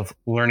mindset of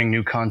learning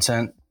new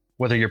content,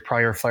 whether you're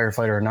prior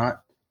firefighter or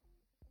not.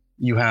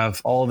 You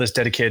have all of this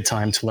dedicated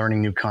time to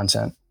learning new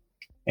content.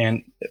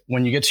 And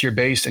when you get to your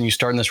base and you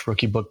start in this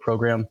rookie book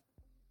program,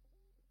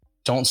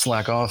 don't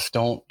slack off.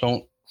 Don't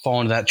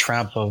fall into that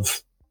trap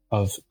of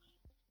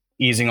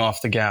easing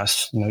off the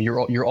gas.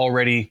 You're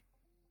already,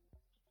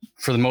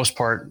 for the most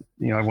part,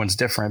 everyone's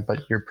different,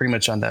 but you're pretty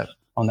much on that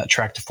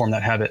track to form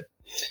that habit.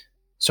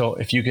 So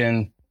if you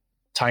can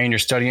tie in your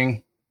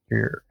studying,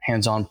 your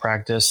hands-on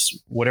practice,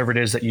 whatever it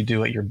is that you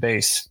do at your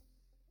base,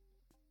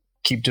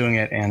 keep doing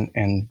it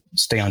and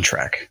stay on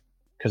track.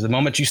 Because the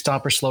moment you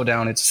stop or slow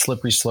down, it's a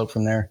slippery slope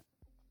from there.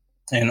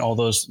 And all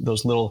those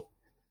little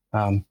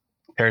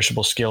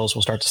perishable skills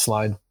will start to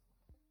slide.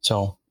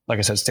 So like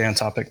I said, stay on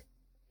topic.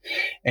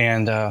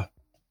 And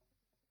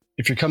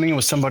if you're coming in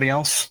with somebody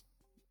else,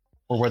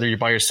 or whether you're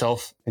by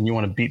yourself and you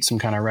want to beat some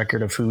kind of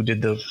record of who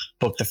did the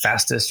book the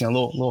fastest,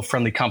 little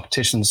friendly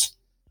competitions,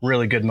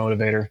 really good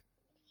motivator.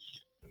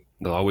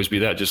 There'll always be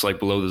that, just like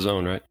below the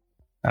zone, right?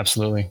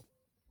 Absolutely.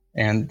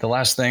 And the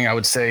last thing I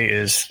would say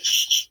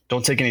is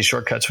don't take any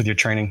shortcuts with your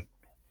training.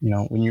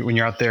 When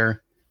you're out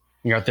there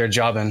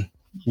jobbing,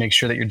 make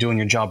sure that you're doing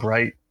your job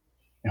right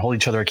and hold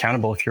each other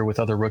accountable if you're with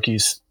other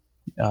rookies.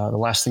 The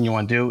last thing you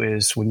want to do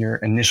is when you're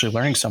initially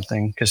learning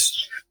something,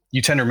 because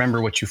you tend to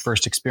remember what you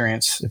first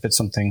experienced if it's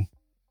something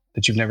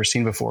that you've never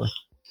seen before.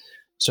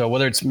 So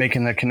whether it's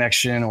making a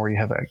connection or you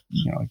have a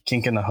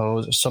kink in the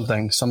hose or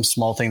something, some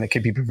small thing that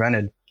could be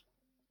prevented,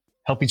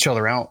 help each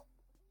other out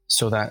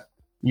so that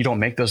you don't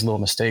make those little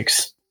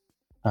mistakes.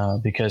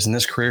 Because in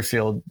this career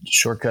field,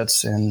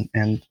 shortcuts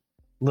and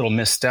little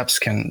missteps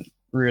can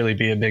really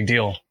be a big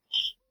deal.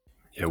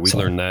 Yeah, we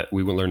learned that.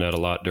 We will learn that a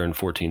lot during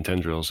 1410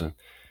 drills. And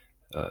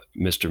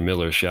Mr.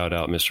 Miller, shout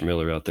out Mr.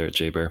 Miller out there at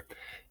J-Bear.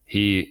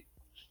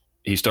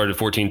 He started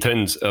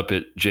 1410s up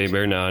at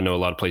J-Bear. Now I know a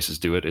lot of places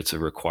do it. It's a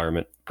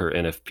requirement per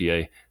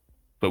NFPA.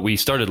 But we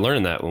started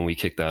learning that when we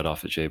kicked that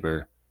off at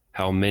J-Bear,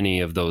 how many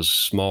of those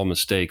small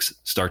mistakes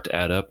start to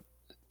add up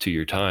to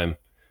your time.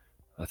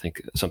 I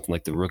think something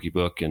like the rookie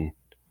book and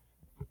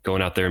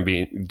going out there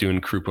and doing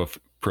crew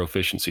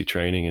proficiency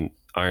training and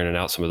ironing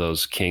out some of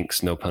those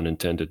kinks, no pun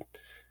intended.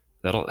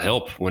 That'll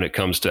help when it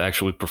comes to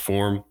actually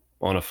perform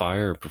on a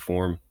fire or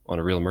perform on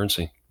a real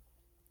emergency.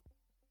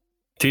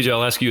 TJ,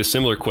 I'll ask you a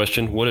similar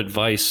question. What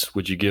advice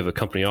would you give a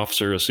company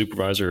officer, a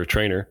supervisor, or a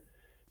trainer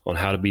on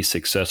how to be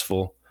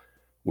successful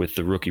with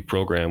the rookie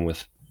program,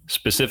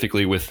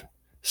 specifically with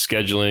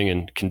scheduling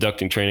and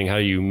conducting training? How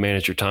do you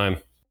manage your time?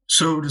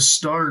 So to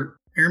start,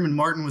 Airman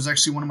Martin was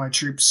actually one of my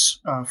troops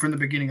from the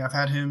beginning. I've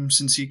had him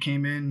since he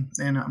came in,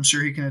 and I'm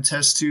sure he can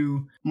attest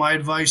to my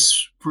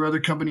advice for other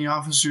company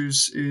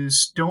officers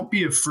is don't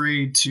be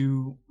afraid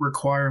to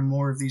require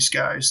more of these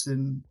guys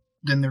than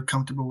they're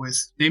comfortable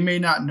with. They may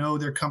not know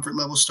their comfort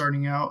level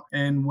starting out,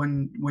 and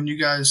when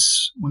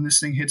this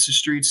thing hits the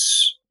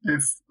streets,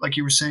 if like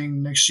you were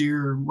saying next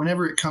year or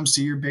whenever it comes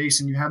to your base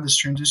and you have this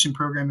transition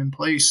program in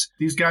place,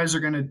 these guys are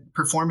going to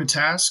perform a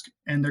task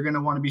and they're going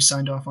to want to be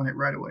signed off on it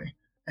right away.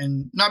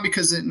 And not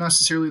because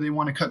necessarily they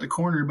want to cut the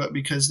corner, but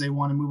because they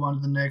want to move on to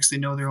the next. They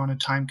know they're on a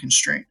time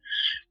constraint,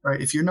 right?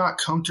 If you're not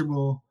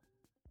comfortable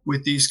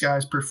with these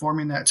guys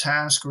performing that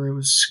task, or it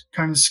was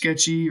kind of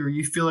sketchy, or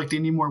you feel like they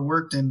need more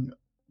work, then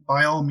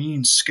by all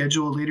means,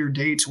 schedule a later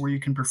date where you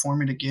can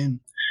perform it again.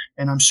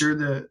 And I'm sure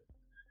that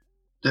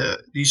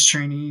these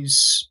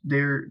trainees,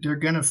 they're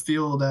gonna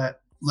feel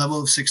that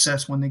level of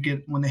success when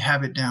they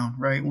have it down,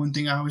 right? One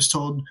thing I always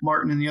told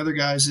Martin and the other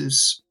guys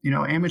is,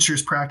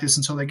 amateurs practice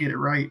until they get it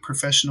right.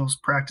 Professionals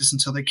practice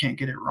until they can't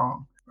get it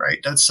wrong, right?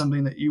 That's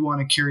something that you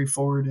want to carry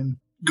forward. And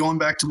going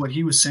back to what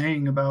he was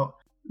saying about,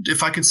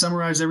 if I could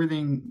summarize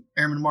everything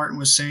Airman Martin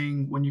was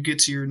saying, when you get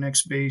to your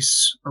next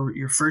base or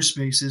your first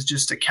base, is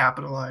just to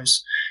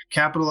capitalize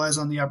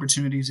on the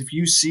opportunities. If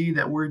you see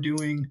that we're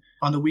doing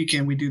on the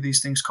weekend, we do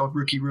these things called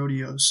rookie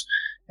rodeos.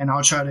 And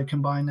I'll try to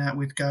combine that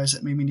with guys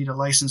that maybe need a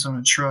license on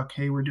a truck.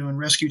 Hey, we're doing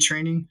rescue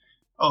training.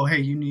 Oh, hey,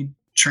 you need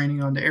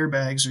training on the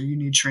airbags, or you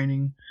need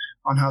training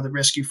on how the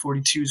Rescue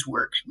 42s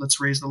work. Let's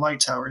raise the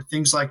light tower.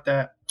 Things like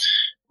that.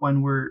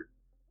 When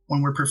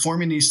we're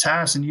performing these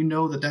tasks and you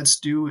know that that's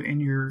due in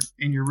your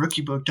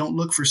rookie book, don't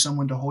look for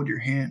someone to hold your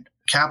hand.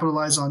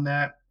 Capitalize on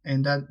that.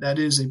 And that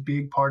is a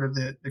big part of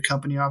the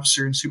company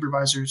officer and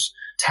supervisor's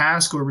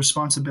task or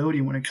responsibility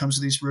when it comes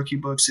to these rookie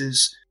books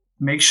is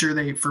make sure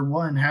they, for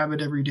one, have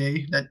it every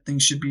day. That thing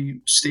should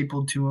be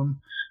stapled to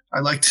them. I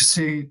like to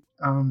say,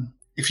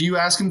 if you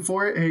ask them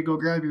for it, hey, go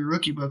grab your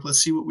rookie book. Let's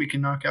see what we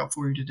can knock out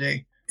for you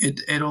today.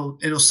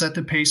 It'll set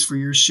the pace for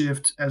your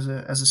shift as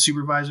a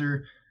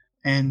supervisor.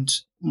 And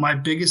my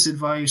biggest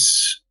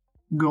advice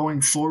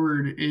going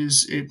forward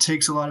is it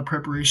takes a lot of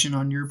preparation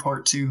on your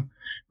part too,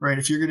 right?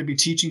 If you're going to be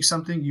teaching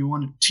something, you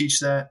want to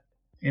teach that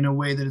in a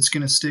way that it's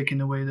going to stick,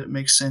 in a way that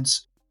makes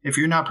sense. If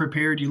you're not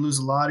prepared, you lose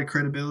a lot of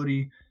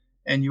credibility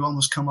and you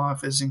almost come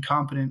off as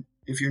incompetent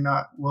if you're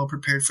not well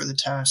prepared for the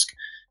task.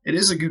 It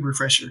is a good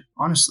refresher,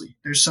 honestly.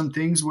 There's some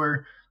things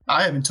where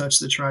I haven't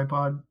touched the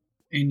tripod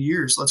in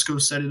years. Let's go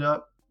set it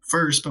up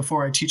first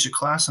before I teach a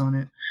class on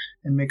it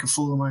and make a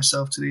fool of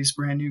myself to these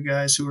brand new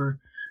guys who are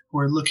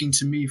looking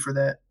to me for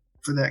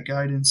that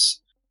guidance.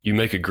 You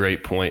make a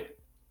great point.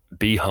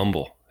 Be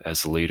humble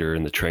as the leader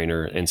and the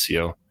trainer,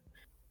 NCO.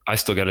 I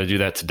still got to do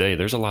that today.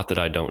 There's a lot that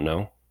I don't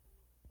know.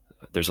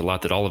 There's a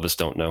lot that all of us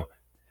don't know.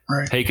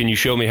 Right. Hey, can you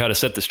show me how to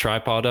set this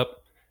tripod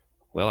up?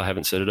 Well, I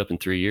haven't set it up in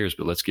 3 years,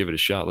 but let's give it a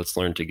shot. Let's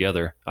learn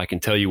together. I can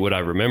tell you what I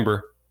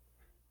remember.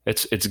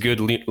 It's a good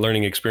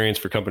learning experience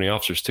for company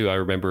officers too. I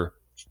remember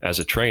as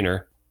a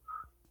trainer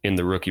in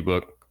the rookie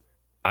book,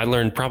 I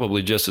learned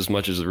probably just as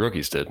much as the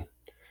rookies did.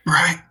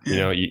 Right.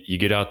 Yeah. You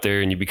get out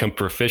there and you become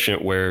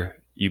proficient where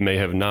you may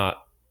have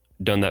not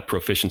done that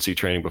proficiency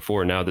training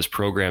before. Now this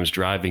program's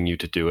driving you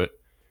to do it,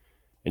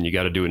 and you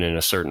got to do it in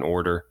a certain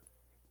order.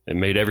 It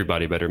made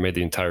everybody better, made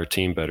the entire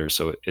team better.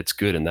 So it's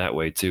good in that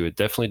way too. It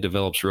definitely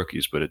develops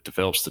rookies, but it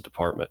develops the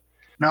department.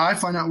 Now I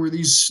find out where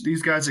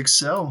these guys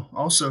excel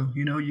also.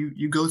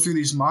 You go through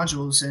these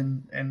modules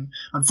and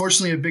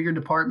unfortunately a bigger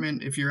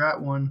department, if you're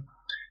at one,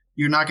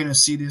 you're not going to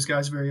see these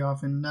guys very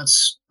often.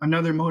 That's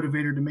another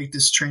motivator to make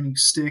this training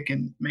stick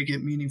and make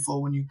it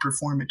meaningful when you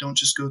perform it. Don't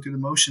just go through the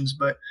motions.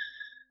 But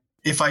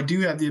if I do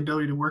have the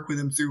ability to work with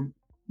them through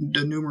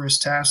the numerous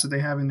tasks that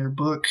they have in their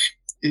book,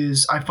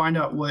 is I find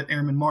out what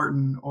Airman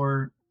Martin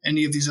or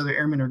any of these other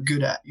airmen are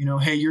good at.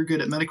 Hey, you're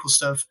good at medical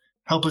stuff.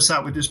 Help us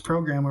out with this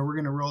program where we're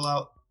going to roll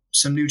out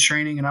some new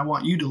training. And I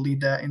want you to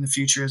lead that in the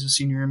future as a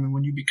senior airman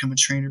when you become a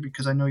trainer,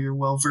 because I know you're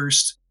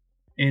well-versed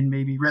in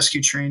maybe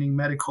rescue training,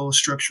 medical,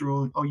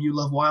 structural. Oh, you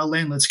love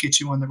wildland. Let's get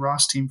you on the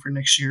Ross team for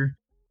next year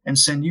and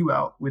send you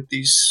out with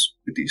these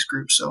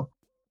groups. So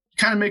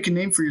kind of make a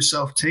name for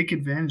yourself. Take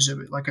advantage of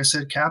it. Like I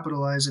said,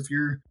 capitalize.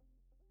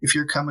 If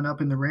you're coming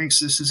up in the ranks,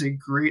 this is a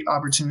great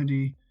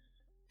opportunity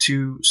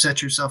to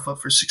set yourself up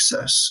for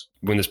success.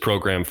 When this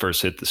program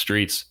first hit the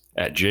streets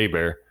at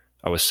J-Bear,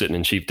 I was sitting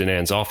in Chief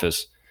Danan's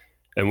office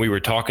and we were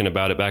talking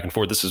about it back and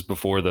forth. This is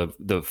before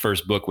the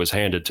first book was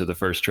handed to the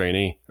first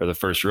trainee or the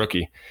first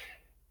rookie.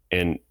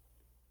 And,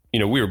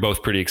 we were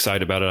both pretty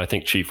excited about it. I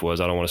think Chief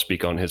was. I don't want to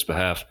speak on his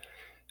behalf.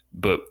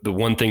 But the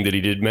one thing that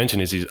he did mention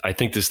is I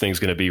think this thing's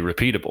going to be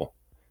repeatable.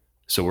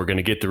 So we're going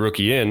to get the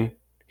rookie in.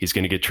 He's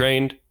going to get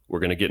trained. We're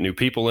going to get new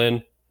people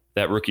in.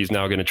 That rookie's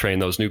now going to train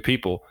those new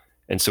people.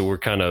 And so we're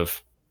kind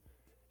of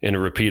in a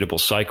repeatable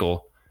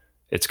cycle.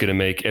 It's going to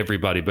make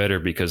everybody better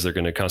because they're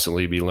going to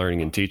constantly be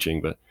learning and teaching.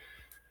 But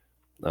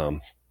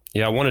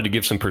I wanted to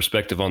give some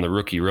perspective on the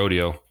rookie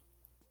rodeo.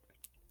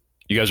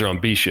 You guys are on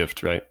B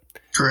shift, right?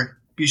 Correct.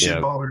 B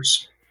shift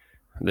ballers.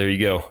 There you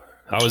go.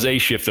 I was A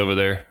shift over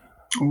there.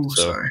 Oh,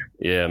 So, sorry.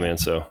 yeah, man.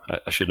 So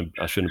I shouldn't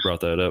have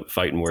brought that up,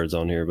 fighting words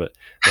on here. But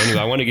anyway,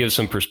 I want to give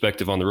some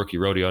perspective on the rookie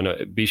rodeo. I know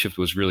B shift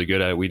was really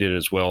good at it. We did it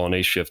as well on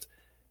A shift.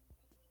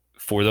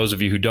 For those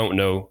of you who don't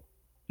know,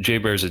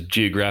 J-Bear is a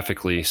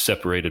geographically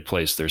separated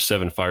place. There's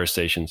 7 fire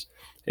stations.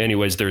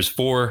 Anyways, there's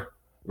 4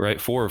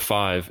 or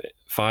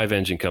 5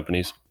 engine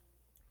companies.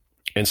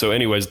 And so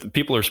anyways, the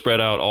people are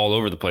spread out all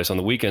over the place. On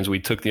the weekends, we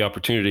took the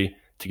opportunity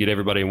to get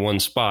everybody in one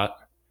spot,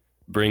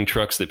 bring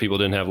trucks that people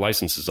didn't have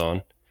licenses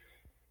on,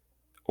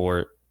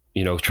 or,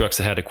 trucks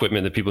that had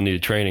equipment that people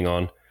needed training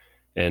on,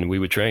 and we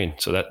would train.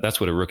 So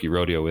that's what a rookie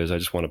rodeo is. I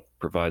just want to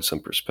provide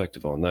some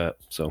perspective on that.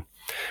 So,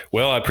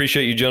 well, I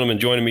appreciate you gentlemen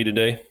joining me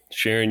today,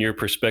 sharing your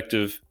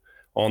perspective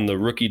on the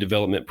rookie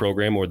development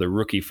program, or the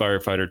rookie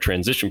firefighter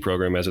transition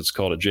program, as it's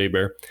called at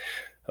J-Bear.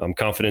 I'm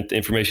confident the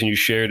information you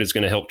shared is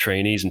going to help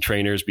trainees and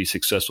trainers be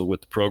successful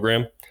with the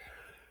program.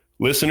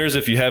 Listeners,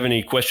 if you have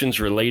any questions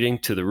relating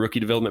to the rookie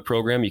development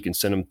program, you can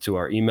send them to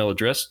our email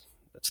address.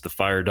 That's the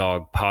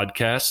FireDawg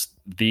podcast,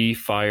 the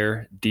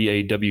Fire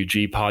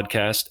DAWG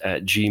podcast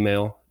at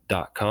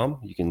gmail.com.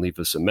 You can leave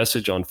us a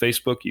message on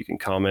Facebook. You can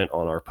comment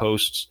on our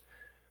posts,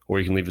 or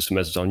you can leave us a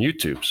message on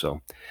YouTube.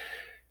 So,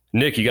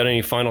 Nick, you got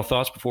any final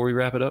thoughts before we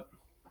wrap it up?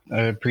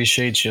 I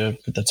appreciate you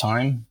at the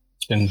time.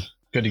 It's been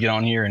good to get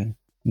on here and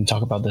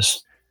talk about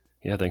this.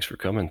 Yeah, thanks for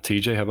coming.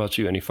 TJ, how about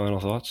you? Any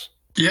final thoughts?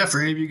 Yeah,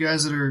 for any of you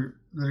guys that are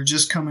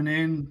just coming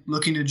in,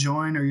 looking to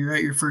join, or you're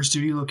at your first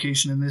duty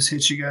location and this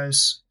hits you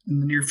guys in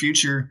the near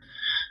future,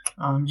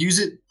 use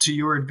it to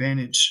your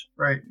advantage,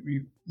 right?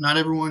 Not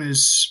everyone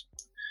is,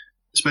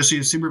 especially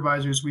as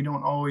supervisors, we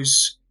don't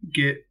always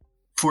get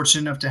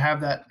fortunate enough to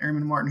have that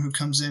Airman Martin who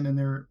comes in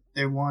and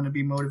they want to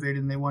be motivated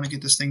and they want to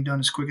get this thing done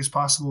as quick as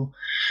possible,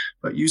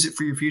 but use it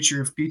for your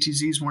future. If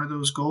BTZ is one of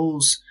those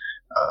goals,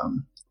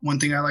 one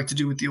thing I like to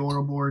do with the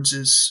oral boards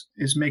is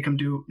make them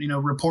do,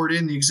 report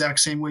in the exact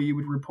same way you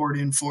would report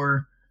in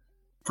for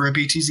a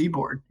BTZ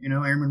board.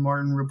 Airman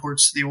Martin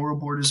reports the oral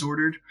board is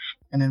ordered,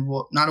 and then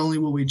not only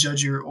will we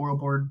judge your oral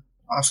board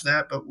off of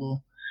that, but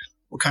we'll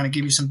kind of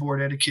give you some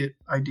board etiquette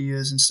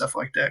ideas and stuff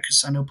like that,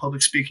 because I know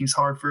public speaking is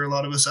hard for a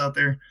lot of us out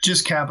there.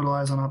 Just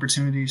capitalize on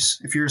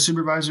opportunities. If you're a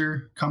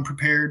supervisor, come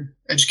prepared,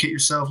 educate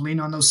yourself, lean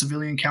on those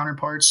civilian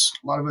counterparts.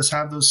 A lot of us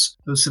have those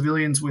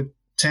civilians with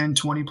 10,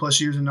 20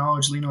 plus years of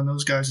knowledge. Lean on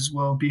those guys as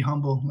well. Be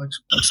humble, like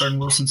Sergeant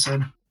Wilson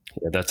said.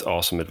 Yeah, that's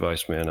awesome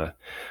advice, man. I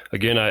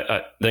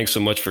thanks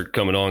so much for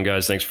coming on,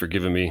 guys. Thanks for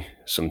giving me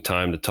some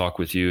time to talk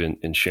with you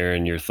and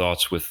sharing your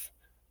thoughts with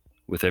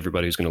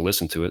everybody who's going to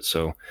listen to it.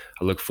 So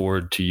I look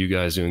forward to you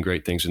guys doing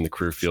great things in the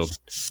career field.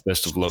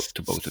 Best of luck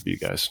to both of you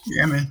guys.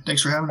 Yeah, man.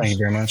 Thanks for having us. Thank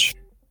you very much.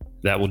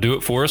 That will do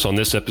it for us on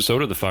this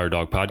episode of the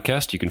FireDawg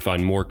podcast. You can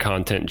find more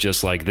content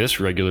just like this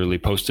regularly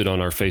posted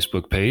on our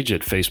Facebook page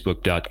at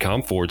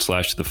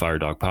facebook.com/the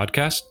FireDawg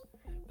podcast.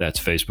 That's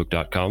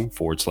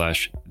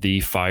facebook.com/the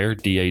Fire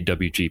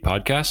DAWG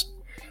podcast.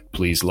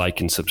 Please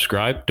like and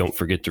subscribe. Don't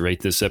forget to rate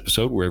this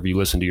episode wherever you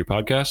listen to your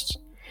podcasts.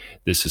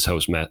 This is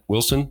host Matt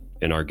Wilson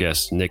and our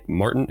guests Nick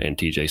Martin and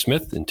TJ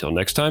Smith. Until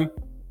next time,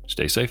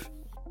 stay safe.